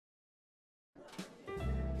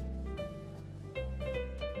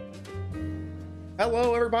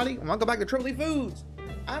Hello everybody, and welcome back to Triple D Foods.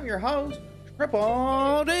 I'm your host,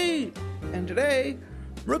 Triple D, and today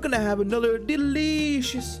we're gonna have another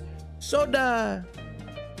delicious soda.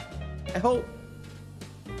 I hope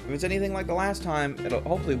if it's anything like the last time, it'll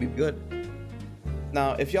hopefully be good.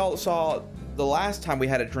 Now, if y'all saw the last time we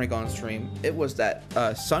had a drink on stream, it was that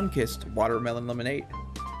Sunkist watermelon lemonade.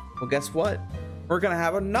 Well, guess what? We're gonna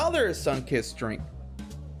have another Sunkist drink.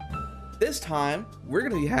 This time, we're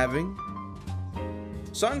gonna be having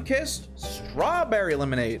Sunkist strawberry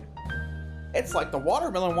lemonade. It's like the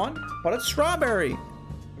watermelon one, but it's strawberry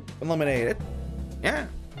lemonade. Yeah.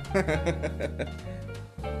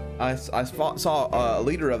 I saw a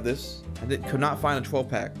liter of this. I could not find a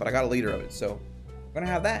 12-pack, but I got a liter of it, so I'm gonna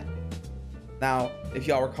have that. Now, if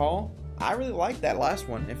y'all recall, I really liked that last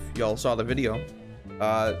one. If y'all saw the video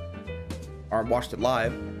or watched it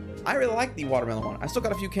live, I really like the watermelon one. I still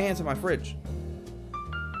got a few cans in my fridge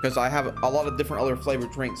because I have a lot of different other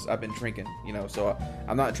flavored drinks I've been drinking, you know, so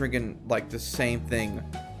I'm not drinking like the same thing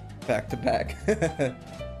back to back.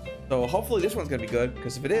 So hopefully this one's gonna be good,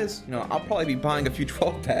 because if it is, you know, I'll probably be buying a few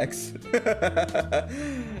 12 packs.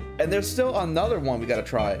 And there's still another one we gotta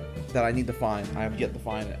try that I need to find. I have yet to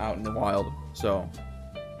find it out in the wild. So,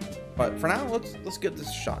 but for now, let's give this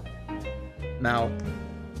a shot. Now,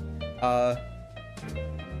 I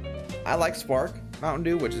like Spark Mountain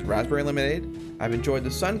Dew, which is raspberry lemonade. I've enjoyed the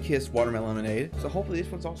Sunkist watermelon lemonade, so hopefully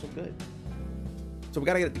this one's also good. So we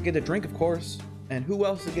gotta get a drink, of course, and who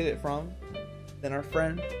else to get it from than our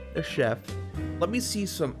friend, the chef. Let me see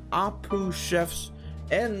some Apu chefs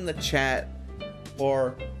in the chat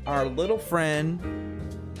for our little friend,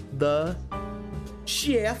 the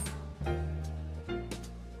chef.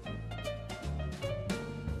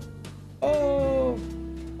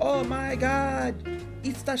 Oh my God,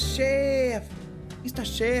 it's the chef. It's the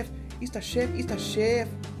chef. It's the chef. It's the chef.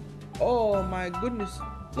 Oh my goodness,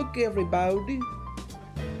 look everybody.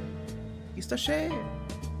 It's the chef.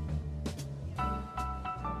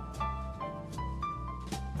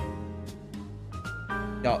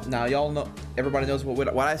 Y'all know, everybody knows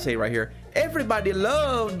what I say right here. Everybody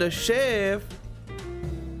loves the chef.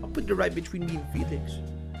 I'll put it right between me and Felix.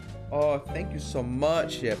 Oh, thank you so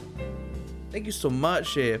much, chef. Thank you so much,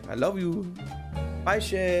 chef. I love you. Bye,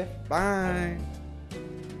 chef. Bye.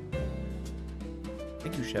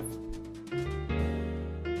 Thank you, chef.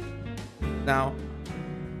 Now,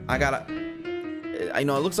 I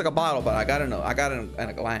know it looks like a bottle, but I got it in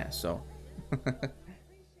a glass, so.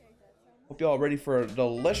 Hope y'all ready for a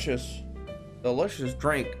delicious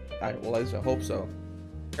drink. Well, at least I hope so.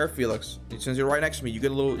 Here, Felix, since you're right next to me, you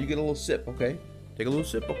get a little sip, okay? Take a little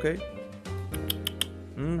sip, okay?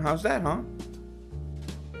 How's that, huh?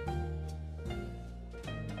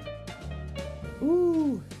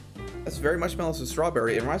 Ooh, that's very much smells of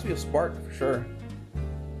strawberry. It reminds me of Spark for sure.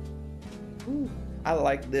 Ooh, I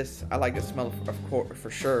like this. I like the smell of course for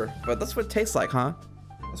sure. But that's what it tastes like, huh?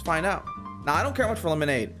 Let's find out. Now, I don't care much for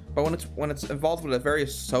lemonade, but when it's involved with a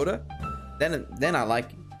various soda, then I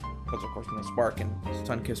like it. Because of course, you know, Spark and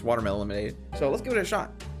Sunkist watermelon lemonade. So let's give it a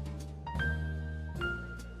shot.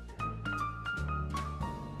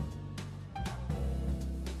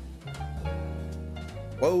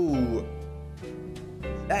 Whoa,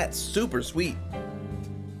 that's super sweet.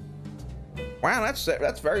 Wow,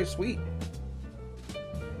 that's very sweet.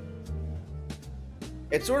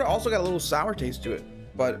 It sort of also got a little sour taste to it,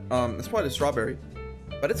 but it's probably the strawberry.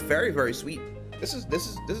 But it's very, very sweet. This is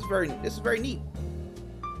very neat.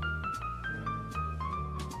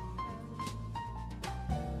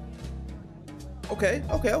 Okay.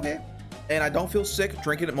 And I don't feel sick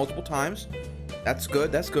drinking it multiple times. That's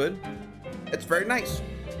good. That's good. It's very nice.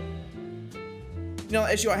 You know,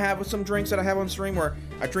 the issue I have with some drinks that I have on stream where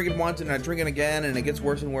I drink it once and I drink it again and it gets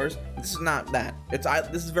worse and worse. This is not that.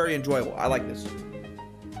 This is very enjoyable. I like this.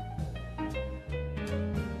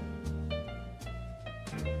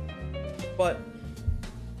 But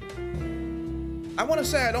I want to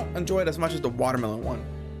say I don't enjoy it as much as the watermelon one.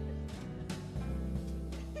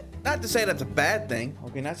 Not to say that's a bad thing,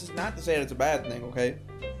 okay? That's just not to say that's a bad thing, okay?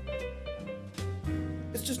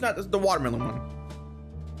 It's just not the watermelon one.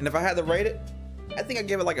 And if I had to rate it, I think I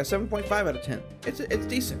give it like a 7.5 out of 10. It's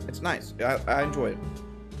decent. It's nice. I enjoy it.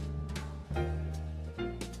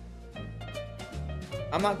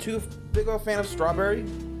 I'm not too big of a fan of strawberry.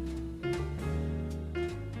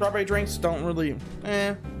 Strawberry drinks don't really,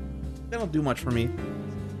 they don't do much for me.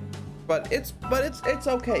 But it's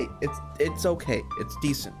okay. It's okay. It's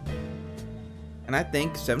decent. And I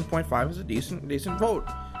think 7.5 is a decent vote.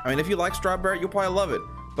 I mean, if you like strawberry, you'll probably love it.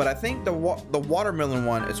 But I think the watermelon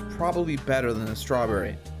one is probably better than the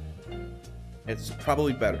strawberry. It's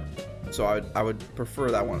probably better. So I would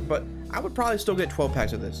prefer that one, but I would probably still get 12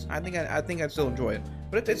 packs of this. I think I'd still enjoy it,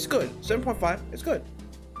 but it's good. 7.5, it's good.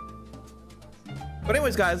 But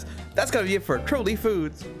anyways, guys, that's gonna be it for Truly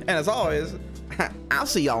Foods, and as always, I'll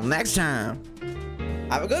see y'all next time.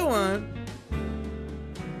 Have a good one.